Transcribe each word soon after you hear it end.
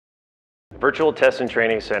Virtual Test and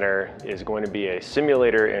Training Center is going to be a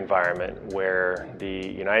simulator environment where the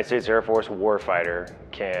United States Air Force warfighter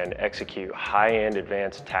can execute high-end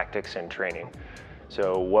advanced tactics and training.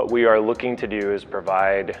 So what we are looking to do is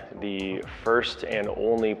provide the first and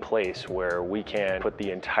only place where we can put the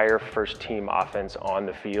entire first team offense on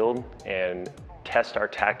the field and test our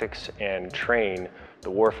tactics and train the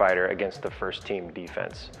warfighter against the first team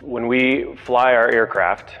defense. When we fly our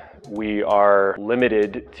aircraft, we are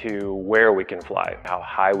limited to where we can fly, how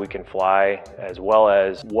high we can fly, as well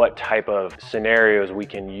as what type of scenarios we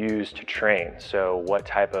can use to train. So what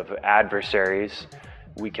type of adversaries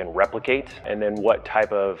we can replicate, and then what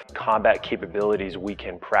type of combat capabilities we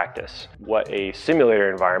can practice. What a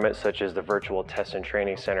simulator environment such as the Virtual Test and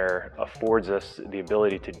Training Center affords us the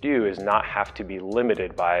ability to do is not have to be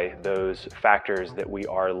limited by those factors that we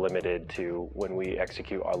are limited to when we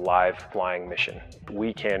execute our live flying mission.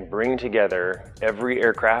 We can bring together every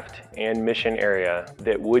aircraft and mission area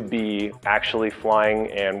that would be actually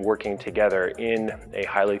flying and working together in a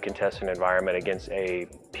highly contested environment against a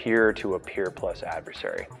peer to a peer plus adversary.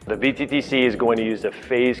 The VTTC is going to use a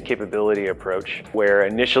phased capability approach where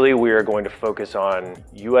initially we are going to focus on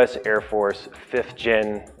U.S. Air Force 5th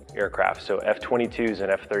gen aircraft, so F-22s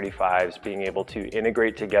and F-35s being able to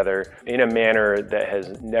integrate together in a manner that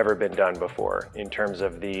has never been done before in terms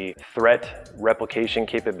of the threat replication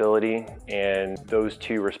capability and those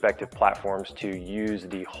two respective platforms to use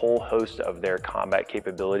the whole host of their combat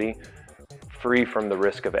capability free from the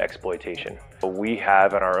risk of exploitation. We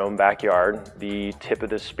have in our own backyard the tip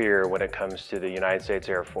of the spear when it comes to the United States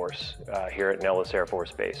Air Force here at Nellis Air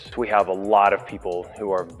Force Base. We have a lot of people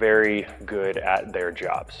who are very good at their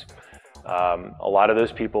jobs. A lot of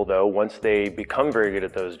those people, though, once they become very good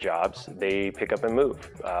at those jobs, they pick up and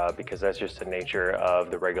move because that's just the nature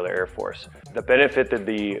of the regular Air Force. The benefit that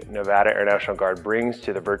the Nevada Air National Guard brings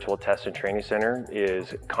to the Virtual Test and Training Center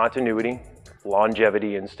is continuity,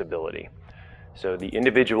 longevity, and stability. So the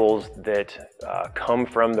individuals that come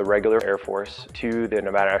from the regular Air Force to the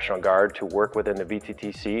Nevada National Guard to work within the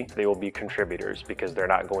VTTC, they will be contributors because they're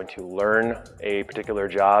not going to learn a particular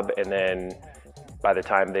job and then by the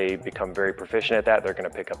time they become very proficient at that, they're going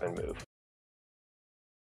to pick up and move.